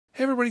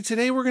Hey everybody,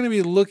 today we're going to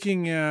be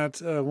looking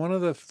at one of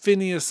the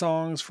FINNEAS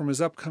songs from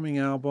his upcoming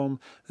album.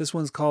 This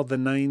one's called The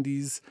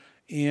 90s,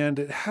 and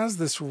it has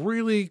this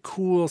really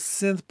cool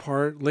synth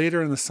part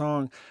later in the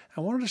song.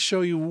 I wanted to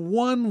show you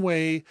one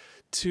way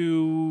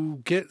to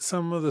get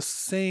some of the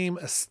same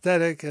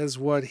aesthetic as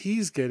what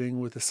he's getting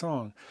with the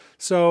song.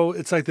 So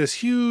it's like this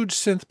huge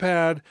synth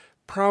pad,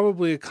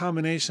 probably a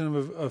combination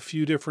of a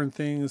few different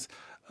things.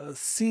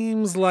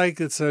 Seems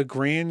like it's a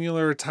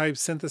granular type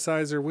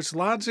synthesizer, which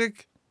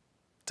Logic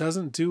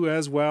doesn't do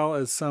as well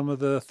as some of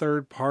the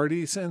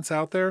third-party synths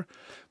out there,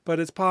 but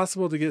it's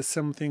possible to get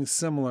something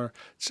similar.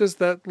 It's just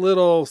that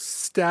little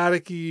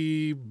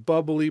staticky,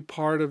 bubbly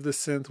part of the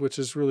synth, which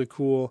is really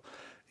cool.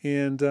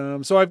 And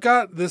so I've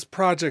got this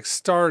project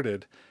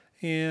started.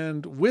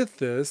 And with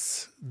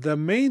this, the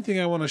main thing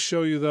I want to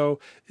show you, though,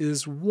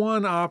 is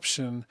one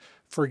option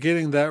for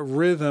getting that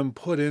rhythm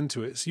put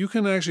into it. So you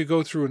can actually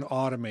go through and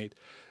automate.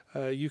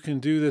 You can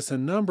do this a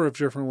number of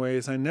different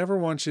ways. I never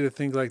want you to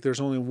think like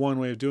there's only one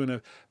way of doing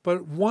it.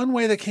 But one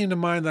way that came to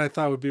mind that I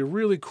thought would be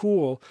really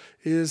cool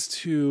is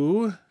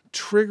to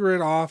trigger it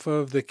off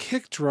of the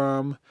kick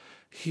drum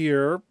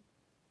here.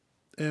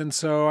 And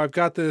so I've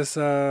got this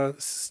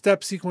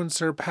step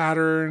sequencer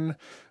pattern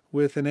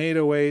with an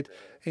 808,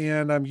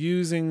 and I'm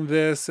using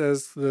this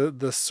as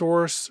the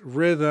source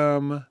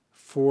rhythm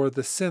for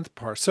the synth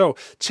part. So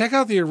check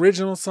out the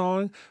original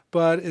song,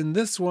 but in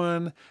this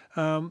one,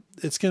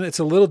 it's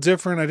a little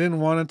different. I didn't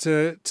want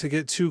it to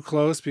get too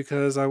close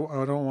because I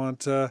don't want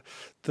the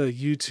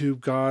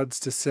YouTube gods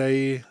to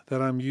say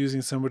that I'm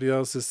using somebody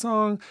else's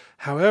song.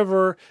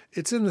 However,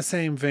 it's in the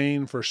same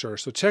vein for sure.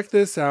 So check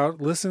this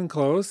out. Listen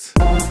close.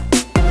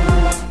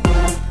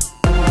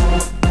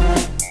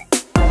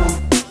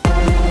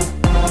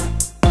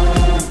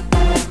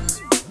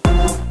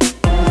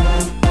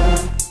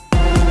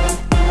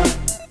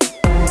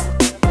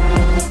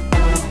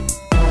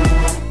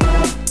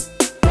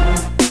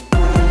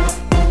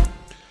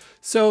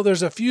 So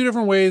there's a few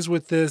different ways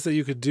with this that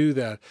you could do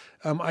that.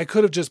 I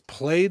could have just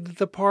played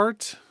the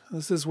part.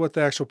 This is what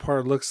the actual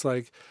part looks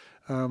like.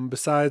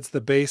 Besides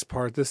the bass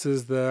part, this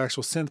is the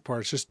actual synth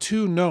part. It's just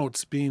two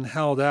notes being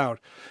held out.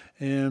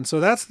 And so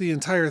that's the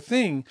entire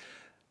thing.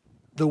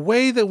 The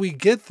way that we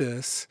get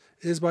this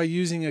is by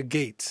using a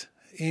gate.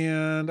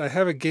 And I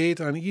have a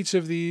gate on each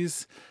of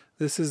these.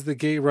 This is the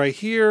gate right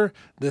here.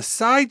 The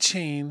side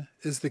chain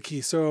is the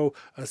key. So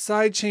a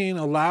side chain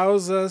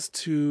allows us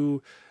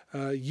to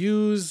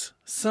use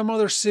some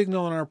other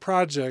signal in our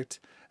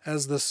project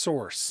as the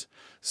source.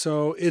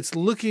 So it's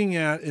looking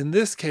at, in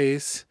this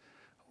case,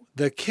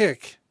 the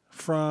kick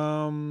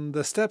from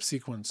the step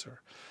sequencer.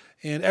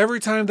 And every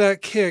time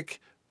that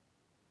kick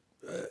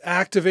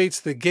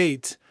activates the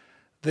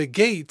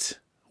gate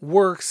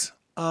works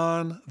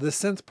on the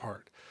synth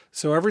part.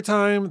 So every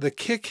time the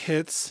kick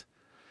hits,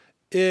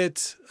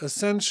 it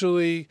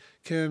essentially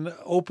can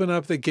open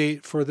up the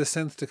gate for the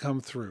synth to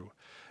come through.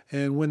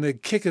 And when the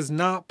kick is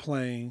not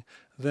playing,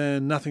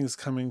 then nothing's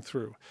coming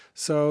through.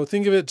 So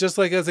think of it just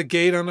like as a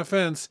gate on a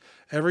fence.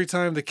 Every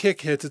time the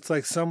kick hits, it's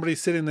like somebody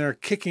sitting there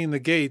kicking the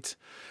gate,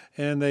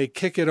 and they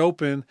kick it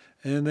open,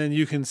 and then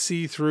you can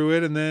see through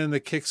it, and then the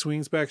kick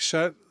swings back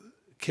shut,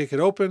 kick it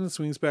open,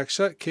 swings back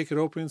shut, kick it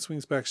open,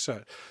 swings back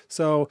shut.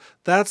 So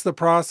that's the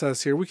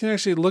process here. We can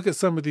actually look at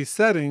some of these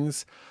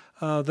settings.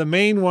 The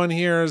main one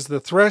here is the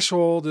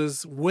threshold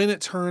is when it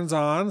turns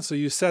on. So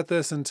you set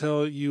this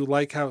until you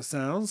like how it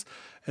sounds.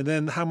 And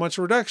then how much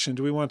reduction?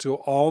 Do we want to go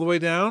all the way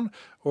down,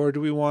 or do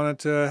we want it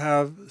to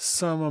have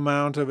some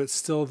amount of it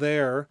still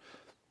there?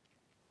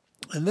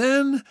 And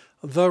then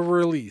the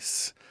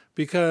release,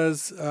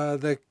 because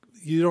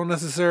you don't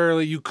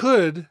necessarily, you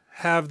could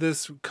have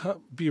this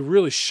be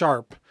really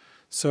sharp.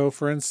 So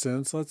for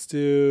instance, let's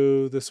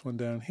do this one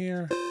down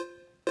here.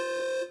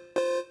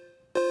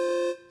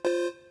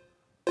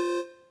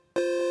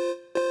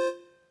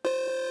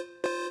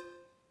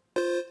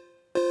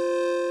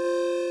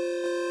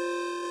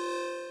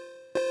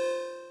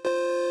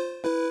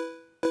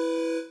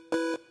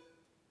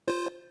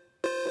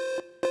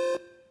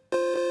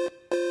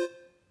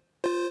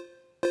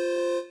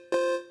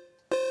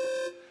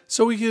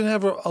 So we can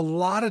have a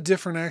lot of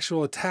different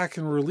actual attack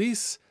and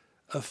release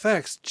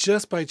effects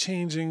just by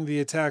changing the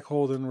attack,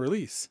 hold, and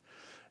release.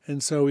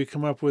 And so we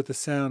come up with a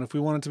sound. If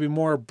we want it to be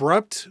more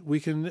abrupt, we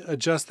can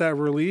adjust that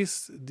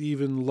release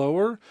even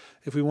lower.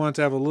 If we want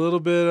to have a little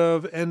bit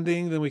of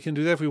ending, then we can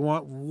do that. If we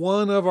want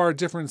one of our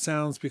different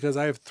sounds, because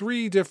I have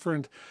 3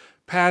 different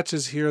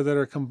patches here that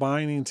are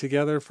combining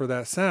together for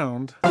that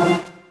sound.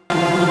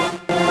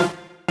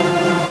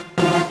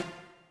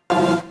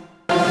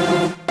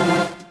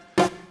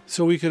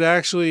 So we could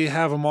actually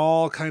have them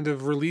all kind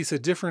of release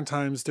at different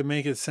times to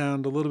make it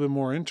sound a little bit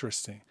more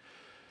interesting.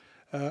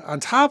 On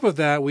top of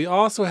that, we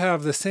also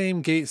have the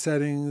same gate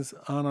settings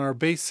on our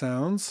bass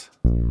sounds.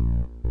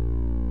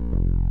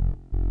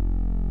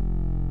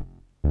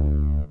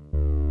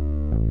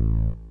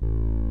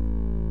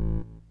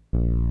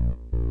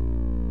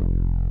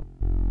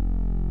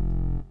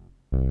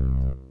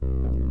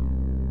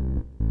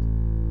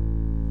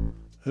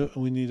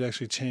 we need to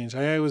actually change.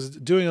 I was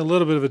doing a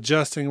little bit of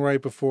adjusting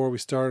right before we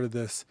started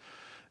this.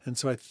 And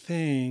so I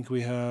think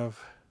we have,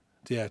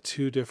 yeah,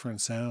 2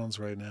 different sounds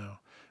right now,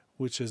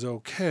 which is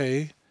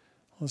okay.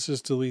 Let's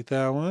just delete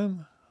that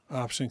one.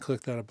 Option,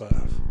 click that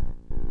above.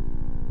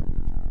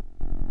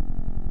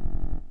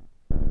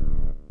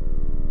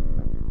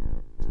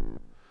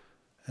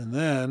 And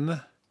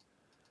then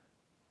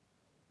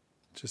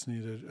just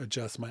need to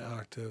adjust my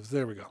octaves.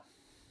 There we go.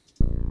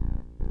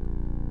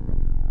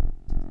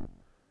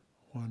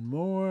 One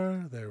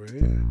more. There we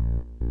go.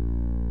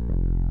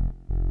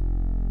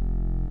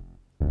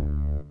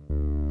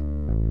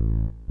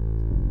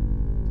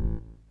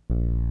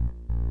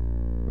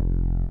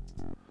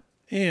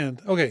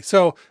 And okay,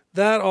 so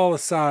that all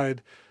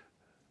aside,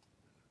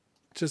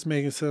 just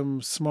making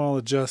some small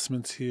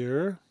adjustments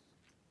here.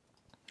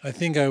 I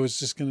think I was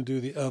just going to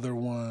do the other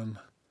one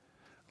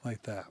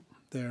like that.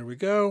 There we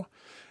go.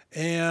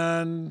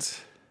 And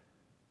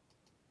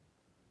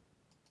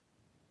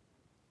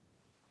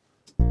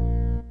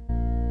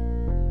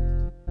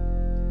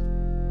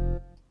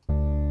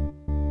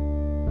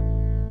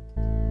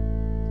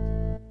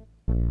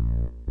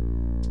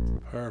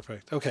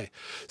perfect. Okay.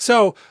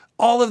 So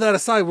all of that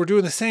aside, we're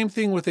doing the same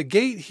thing with the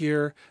gate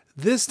here.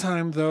 This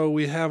time, though,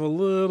 we have a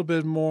little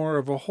bit more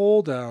of a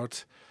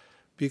holdout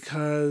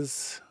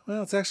because,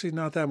 well, it's actually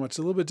not that much.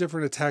 A little bit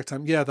different attack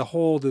time. Yeah, the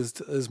hold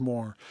is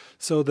more.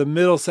 So the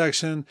middle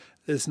section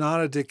is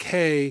not a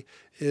decay.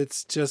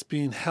 It's just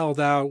being held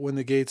out when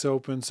the gate's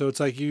open. So it's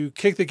like you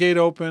kick the gate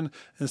open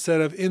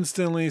instead of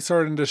instantly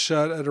starting to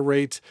shut at a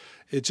rate.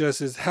 It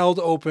just is held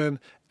open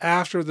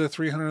after the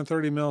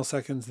 330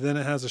 milliseconds. Then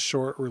it has a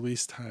short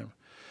release time,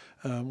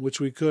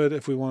 which we could,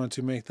 if we wanted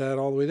to, make that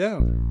all the way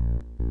down.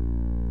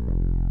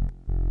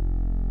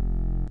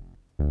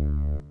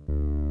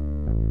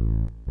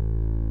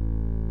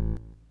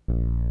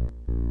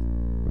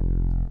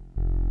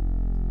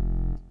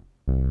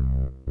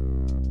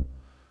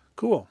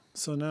 Cool.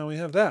 So now we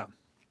have that.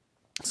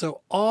 So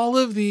all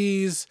of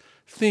these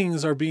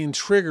things are being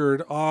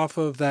triggered off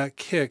of that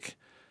kick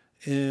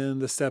in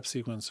the step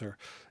sequencer.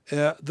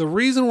 The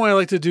reason why I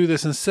like to do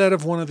this instead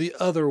of one of the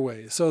other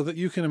ways, so that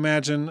you can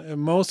imagine,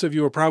 most of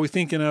you are probably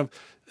thinking of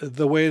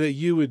the way that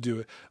you would do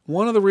it.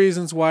 One of the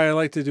reasons why I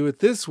like to do it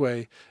this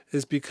way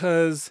is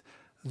because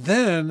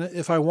then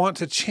if I want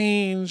to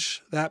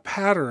change that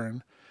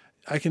pattern,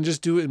 I can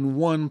just do it in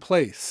one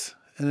place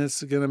and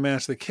it's going to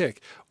match the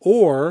kick.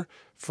 Or,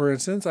 for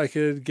instance, I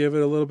could give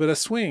it a little bit of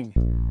swing.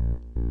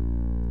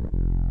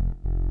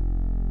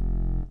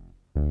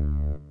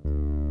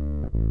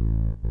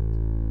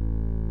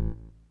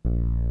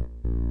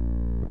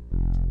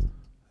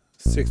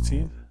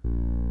 Sixteenth.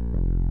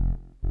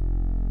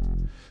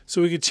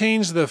 So we could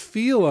change the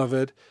feel of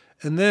it,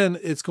 and then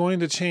it's going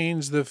to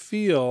change the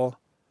feel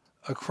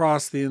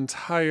across the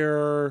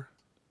entire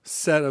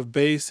set of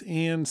bass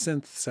and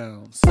synth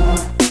sounds.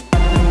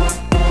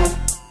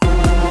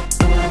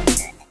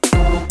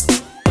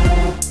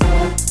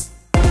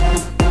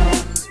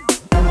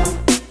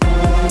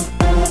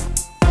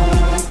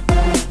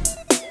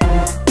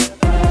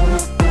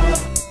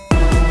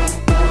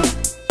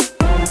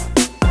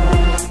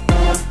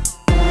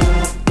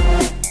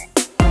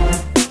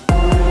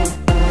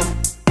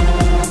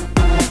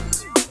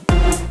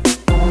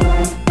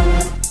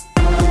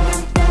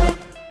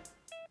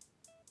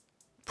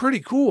 Pretty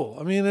cool.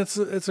 I mean, it's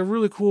a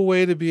really cool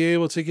way to be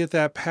able to get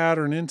that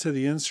pattern into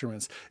the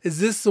instruments. Is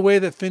this the way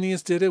that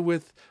FINNEAS did it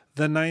with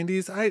the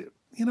 90s? I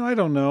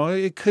don't know.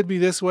 It could be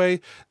this way.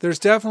 There's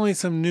definitely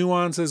some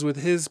nuances with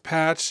his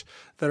patch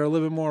that are a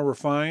little bit more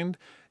refined.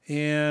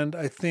 And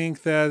I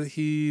think that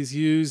he's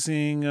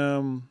using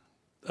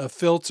a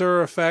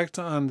filter effect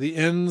on the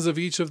ends of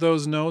each of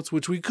those notes,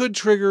 which we could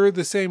trigger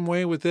the same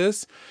way with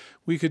this.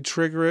 We could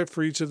trigger it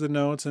for each of the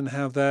notes and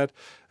have that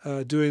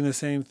doing the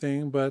same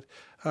thing. But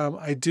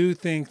I do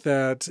think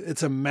that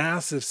it's a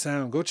massive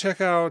sound. Go check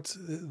out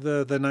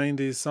the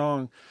 90s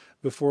song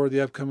before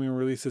the upcoming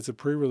release. It's a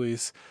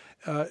pre-release.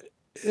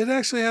 It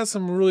actually has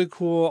some really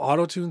cool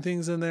auto-tune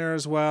things in there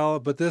as well.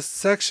 But this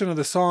section of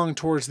the song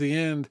towards the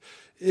end,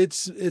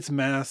 it's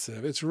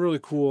massive. It's really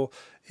cool.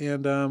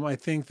 And I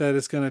think that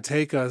it's going to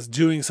take us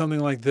doing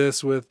something like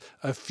this with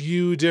a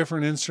few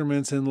different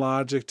instruments in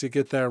Logic to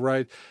get that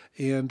right.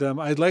 And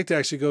I'd like to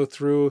actually go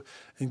through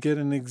and get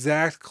an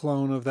exact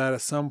clone of that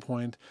at some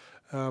point.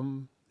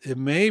 It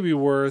may be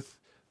worth,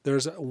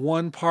 there's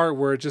one part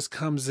where it just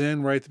comes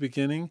in right at the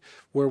beginning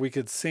where we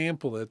could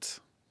sample it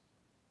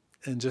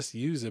and just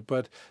use it.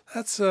 But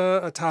that's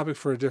a topic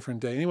for a different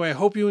day. Anyway, I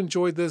hope you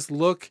enjoyed this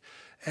look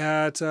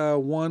at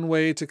one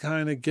way to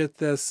kind of get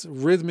this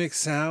rhythmic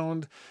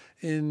sound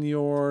in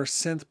your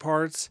synth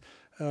parts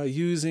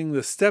using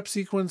the step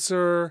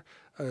sequencer,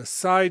 a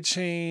side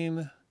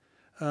chain,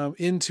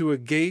 into a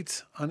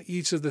gate on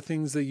each of the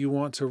things that you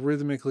want to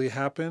rhythmically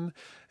happen.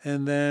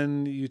 And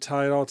then you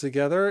tie it all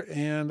together,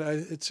 and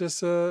it's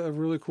just a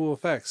really cool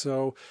effect.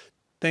 So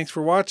thanks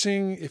for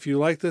watching. If you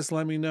like this,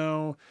 let me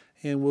know,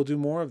 and we'll do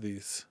more of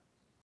these.